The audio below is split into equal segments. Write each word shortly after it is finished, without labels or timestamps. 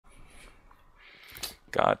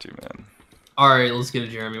Got you, man. All right, let's get it,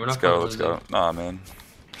 Jeremy. We're not Let's go. Nah, man.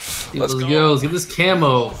 Dude, let's go. Let's get this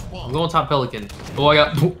camo. I'm going top Pelican. Oh, I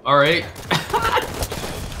got. All right.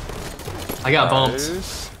 I got bumped.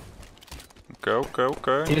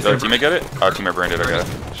 Okay. Did our teammate get it? Our teammate burned it. Okay.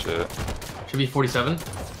 Shit. Should be 47.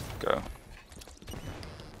 Go.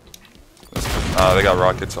 They got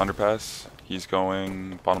rockets underpass. He's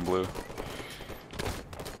going bottom blue.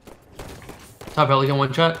 Top Pelican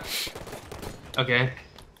one shot. Okay.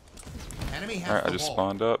 Alright, I just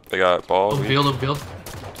spawned up. They got ball. Open field, open field.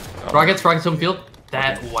 Rockets open field.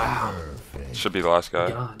 That, wow. Should be the last guy.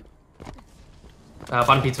 God.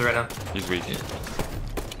 Bottom pizza right now. He's weak.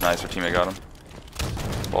 Nice, our teammate got him.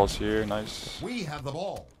 Ball's here, nice. We have the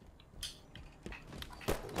ball.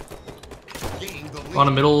 On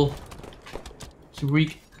the middle. Super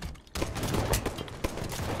weak.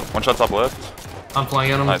 One shot top left. I'm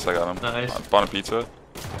flying at him. Nice, I got him. Nice. Bottom pizza.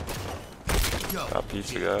 Got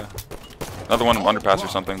pizza guy. Another one underpass or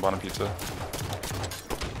something, bottom pizza.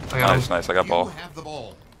 I got him. Nice, I got ball.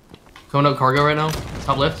 Coming up cargo right now.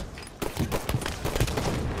 Top left.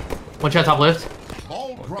 One shot top left.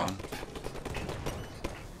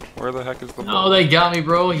 Where the heck is the ball? Oh, they got me,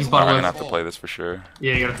 bro. He's bottom I'm left. gonna have to play this for sure.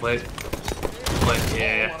 Yeah, you gotta play it.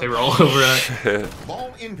 Yeah, they were all over that.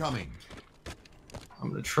 Ball incoming. I'm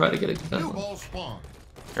gonna try to get it. New ball spawn.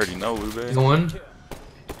 You already know, Lube. Going.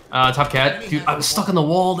 Top cat. Dude, I was stuck on the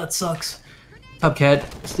wall. That sucks. Top cat.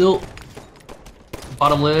 Still.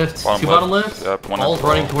 Bottom left. Bottom left. Yep, one Ball's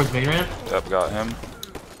running towards main ramp. Yep, got him.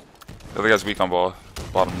 The other guy's weak on ball.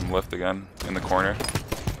 Bottom left again. In the corner.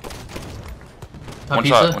 One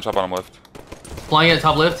shot bottom left. Flying at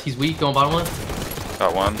top left. He's weak. Going bottom left.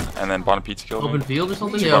 Got one. And then bottom pizza killed Open me. field or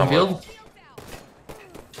something? Yeah, open field.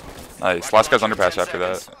 Nice. Last guy's underpass after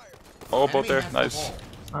that. Oh, both there. Nice.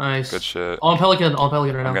 Nice. Good shit. On Pelican right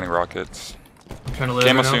now. I'm getting rockets. I'm trying to live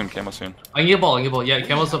Camo right soon, now. camo soon. I can get a ball, Yeah,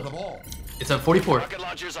 camo's up. It's at 44.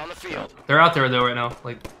 They're out there though right now.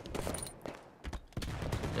 Like.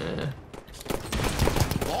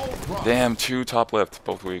 Damn, two top left,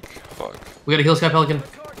 both weak. Fuck. We gotta heal Sky Pelican.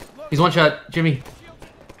 He's one shot. Jimmy.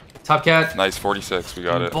 Top cat. Nice, 46. We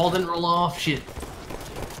got it. Ball didn't roll off. Shit.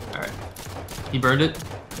 Alright. He burned it.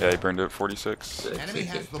 Yeah, he burned it. 46. Alright,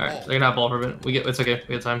 they're gonna have ball for a bit. It's okay.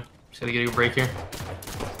 We got time. Just gotta get a break here.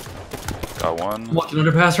 Got one. Watching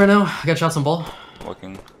underpass right now. I got shots on ball.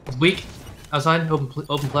 Looking. He's weak. Outside.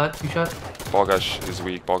 Open flat. 2 shot. Ball guy is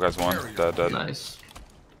weak. Ball guy's one. Dead. Nice.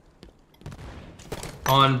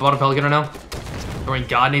 On bottom Pelican right now. Throwing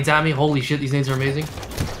god nades at me. Holy shit, these nades are amazing.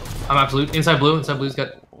 I'm absolute. Inside blue. He's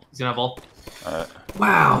gonna have ball. Alright.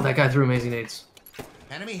 Wow, that guy threw amazing nades.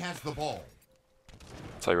 Enemy has the ball.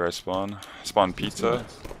 Tell you where I spawn. Spawn pizza.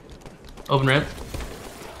 Open ramp.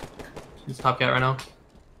 He's top cat right now.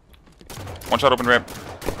 One shot open ramp.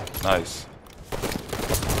 Nice.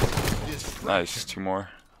 Nice. 2 more.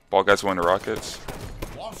 Ball guy's going to rockets.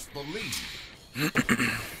 Lost the lead.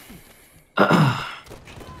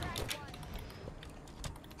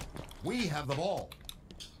 We have the ball.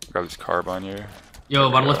 Got this carb on here. Yo,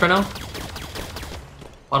 bottom left right now.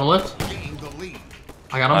 Bottom left. Gain the lead.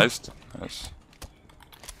 I got him. Nice.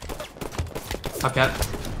 Top cat.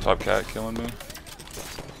 Top cat killing me.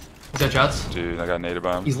 He's got shots. Dude, I got naded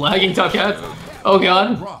by him. He's lagging, top cat. Oh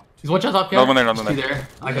god. He's one shot top cat. Another one there. There.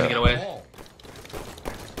 I gotta get away.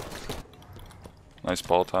 Nice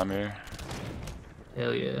ball time here.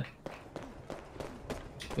 Hell yeah.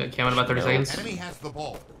 We got cam in about 30 seconds. Enemy has the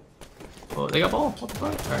ball. Oh, they got ball. What the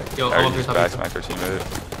fuck? Alright, yo, Alright, I'm up here top back cat. smack our teammate.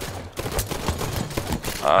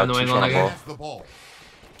 I'm the Two wing shot on on that ball.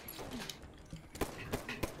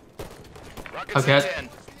 guy. Top cat.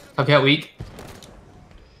 Top cat weak.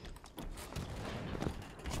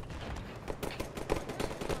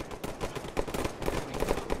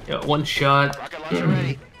 Yo, one shot.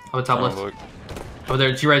 Oh, top left. Look. Over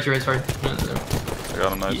there, to your right, sorry. I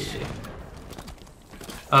got him nice.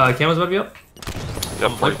 Yeah. Camo's about to be up.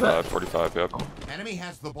 Yep, 45, yep. Enemy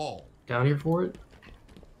has the ball. Down here for it.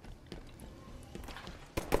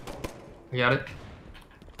 I got it.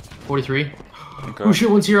 43. Okay. Oh shit,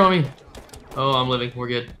 one's here on me. Oh, I'm living. We're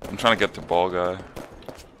good. I'm trying to get the ball guy.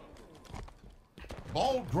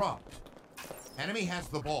 Ball dropped. Enemy has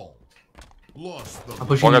the ball. Lost the I'm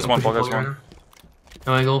pushing. Ball guy's one. Right now.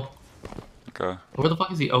 No angle. Okay. Where the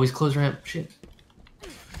fuck is he? Oh, he's close ramp. Shit.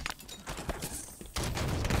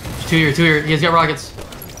 Two here. He has got rockets.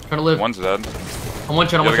 Trying to live. One's dead. I'm one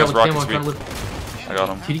shot. I'm The one other shot guy's with camo. rockets I'm trying to live. I got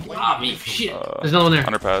him. Did he got me? Shit. There's another one there.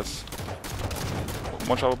 Underpass.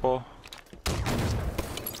 One shot with ball.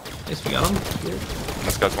 Yes, we got him. Here.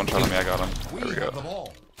 This guy's one shot on me. I got him. There we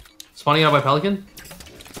go. Spawning out by Pelican.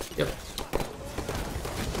 Yep.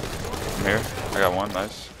 I'm here. I got one.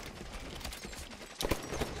 Nice.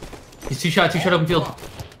 He's two shot open field.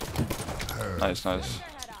 Nice, nice.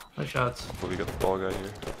 Nice shots. Hopefully we got the ball guy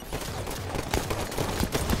here.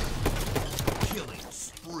 Killing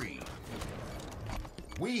spree.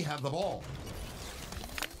 We have the ball.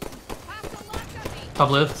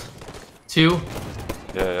 Top left. 2.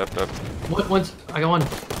 Yeah, yep. What? Once I got one.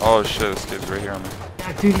 Oh shit, this kid's right here on me.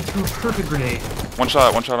 Yeah, dude, he threw a perfect grenade. One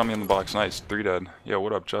shot on me in the box. Nice. 3 dead. Yo,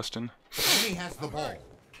 what up, Justin? Enemy has the ball.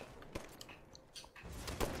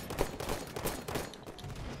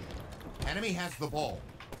 Enemy has the ball.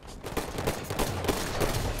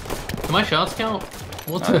 Do my shots count?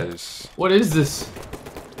 What Nice. What is this?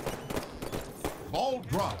 Ball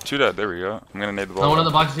dropped. 2 dead. There we go. I'm gonna nade the ball. No one in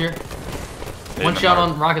the boxes here. Nade One him shot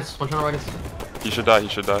hard. on rockets. One shot on rockets. He should die. He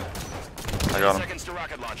should die. I got him. Seconds to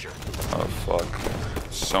rocket launcher. Oh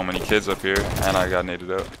fuck. So many kids up here, and I got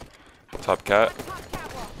naded out. Top cat.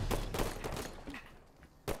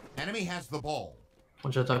 Enemy has the ball.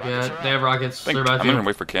 One shot top. Yeah, they have rockets. They're about I'm to. gonna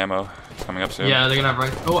wait for camo. It's coming up soon. Yeah, they're gonna have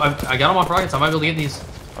rockets. Oh, I got them off rockets. I might be able to get these.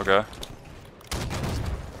 Okay.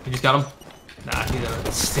 You just got them? Nah, he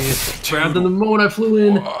grabbed them the moment I flew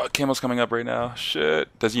in. Camo's coming up right now. Shit.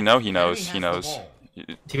 Does he know? He knows. He knows.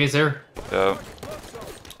 Teammates there. Yeah.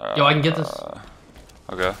 Yo, I can get this.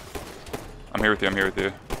 Okay. I'm here with you. I'm here with you.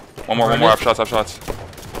 One more. I have shots.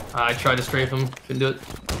 I tried to strafe him. Couldn't do it.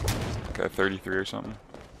 Okay, 33 or something.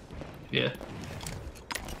 Yeah.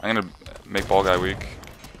 I'm gonna make ball guy weak.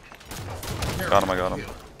 Got him. I got him.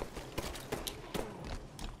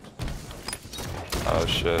 Oh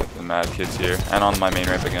shit, the mad kids here. And on my main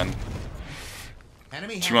ramp again.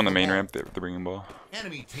 2 on the main ramp, they're bringing ball.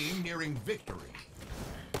 Enemy team nearing victory.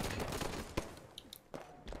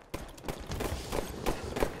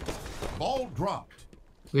 Ball dropped.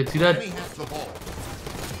 We get 2 dead. Enemy has the ball.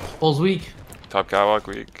 Ball's weak. Top catwalk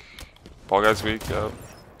weak. Ball guy's weak, yep.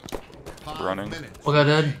 5 Running. minutes. Ball guy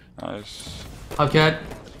dead. Nice. Top cat.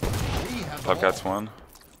 We have the Top ball. cat's 1.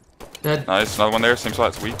 Dead. Nice, another one there, same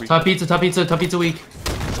spot, it's weak. Top pizza weak.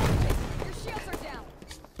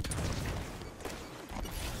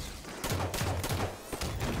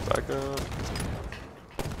 Back up.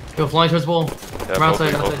 Go flying towards ball. Yeah, From both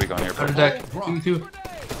outside. weak on here. Under Both. deck.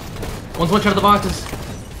 2v2. One's one shot of the boxes.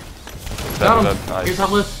 Got him. Nice. Here's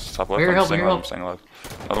top left. Top left, Where your I'm help, staying where your alive, I'm staying alive.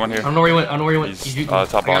 Another one I here. don't know where he went. He's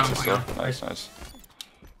top boxes I still. got him. Nice, nice.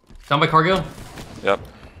 Down by cargo. Yep,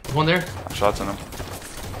 There's one there. shots in him.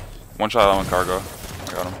 One shot on cargo.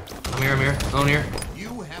 I got him. I'm here. Alone here.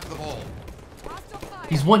 You have the ball.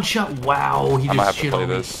 He's one shot. Wow. He I might have just to shit play on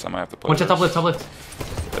me. this. I might have to play One shot this. top left.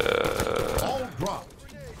 Ball dropped.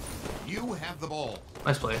 You have the ball.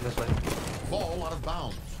 Nice play. Ball out of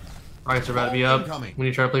bounds. Rockets are about to be up. We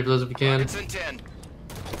need to try to play for those if we can. Rockets in 10.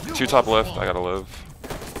 2 top left, I gotta live.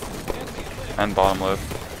 And bottom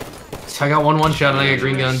left. I got one shot and I got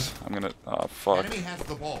green gun. I'm gonna, oh fuck. Enemy has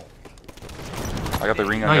the ball. I got the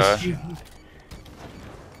green gun Nice. guy.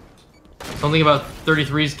 Something about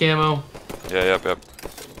 33's camo. Yeah, yep.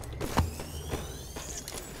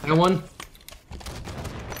 I got one.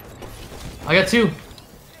 I got 2.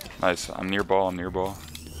 Nice, I'm near ball.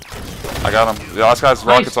 I got him. The last guy's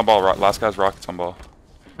rockets on ball. Last guy's rockets on ball.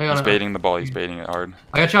 I got He's him. baiting the ball, he's baiting it hard.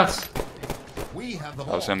 I got shots. We have the That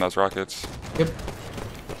ball. was him, that was rockets. Yep.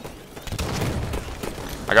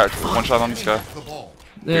 I got one shot on this guy. The ball.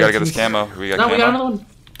 We gotta get this camo. We got No, camo. we got another one.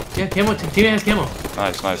 Yeah, camo. Team has camo.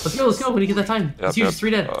 Nice. Let's go. When you get that time. Yep, It's huge. yep. It's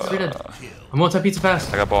 3 dead. It's 3 dead. I'm going top pizza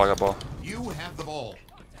fast. I got ball. You have the ball.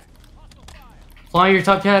 Flying your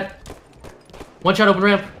top cat. One shot open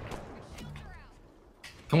ramp.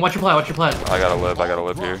 Come watch your plat. I gotta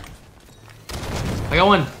live here. I got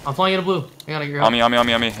one. I'm flying in a blue. I gotta get your help. On me.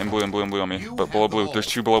 In blue on me. But below blue. There's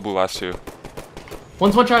 2 below blue, last 2.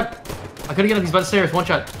 One's one shot. I couldn't get him. He's by the stairs. One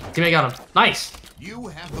shot. Teammate got him. Nice. You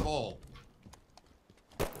have the ball.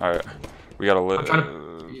 Alright. We gotta live.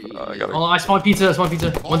 I gotta. Oh, I spawned pizza.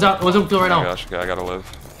 One's out. One's open field right Oh my now. gosh, okay, I gotta live.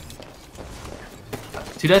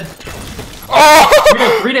 2 dead.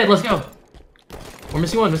 Oh! 3 dead. Let's go. We're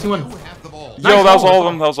missing one. You have the ball. Yo, Nice that was ball.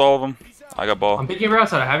 all of them. I got ball. I'm picking your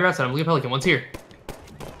outside. I have your outside. I'm looking Pelican. One's here.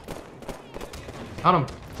 Got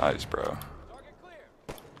him. Nice, bro.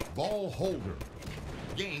 Ball holder.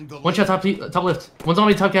 Gain the One shot top left. One's on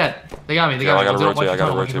me top cat. They got me. Yeah, I me. gotta Watch rotate. your I gotta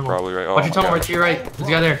tunnel, watch rotate your tunnel. probably right. Oh Watch your my tunnel God. right to your right. There's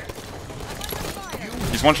a guy there.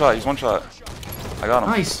 He's one shot. I got him.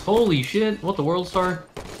 Nice. Holy shit. What the world star?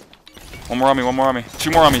 One more on me.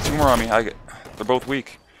 2 more on me. They're both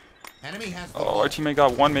weak. Enemy has the Oh, ball. our teammate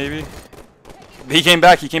got 1 maybe. He came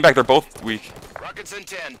back. They're both weak. Rockets in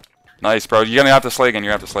 10. Nice, bro. You're gonna have to slay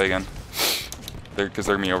again. Because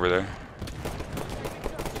they're me over there.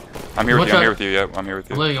 I'm here with you. I'm here with you. Yep, I'm here with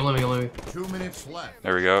you. I'm living. 2 minutes left.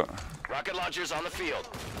 There we go. Rocket launchers on the field.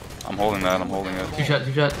 I'm holding that. I'm holding it. Two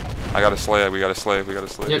shot. I gotta slay it. We gotta slay.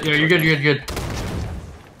 Yeah, you're good.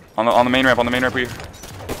 On the main ramp. We.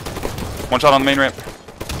 One shot on the main ramp.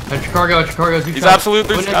 Chicago. He's absolute.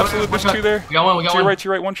 There's absolute. There's two there. We got one. To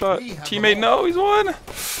your right. One shot. Teammate, no, he's one.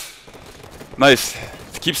 Nice.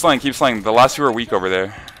 Keep slaying. The last two are weak over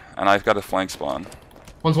there, and I've got a flank spawn.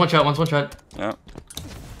 One's one shot. Yeah.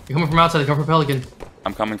 You're coming from outside. You're coming from Pelican.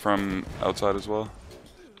 I'm coming from outside as well.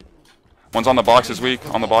 One's on the box is weak.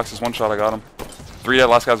 On the box is one shot. I got him. 3 dead.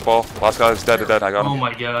 Last guy's ball. Last guy's dead. I got him. Oh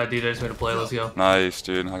my god, dude! I just made a play. Let's go. Nice,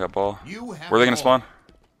 dude. I got ball. Where are they gonna spawn?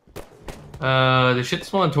 They should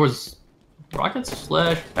spawn towards Rockets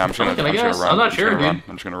slash. Yeah, I'm just gonna run. I'm not sure, dude. I'm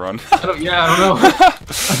just gonna run. I don't know.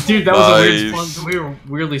 Dude, that was a weird spawn. We were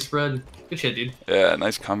weirdly spread. Good shit, dude. Yeah,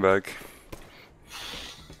 nice comeback.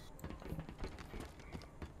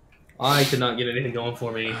 I could not get anything going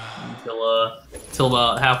for me until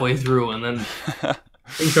about halfway through, and then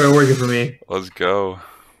things started working for me. Let's go.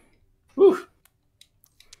 Whew.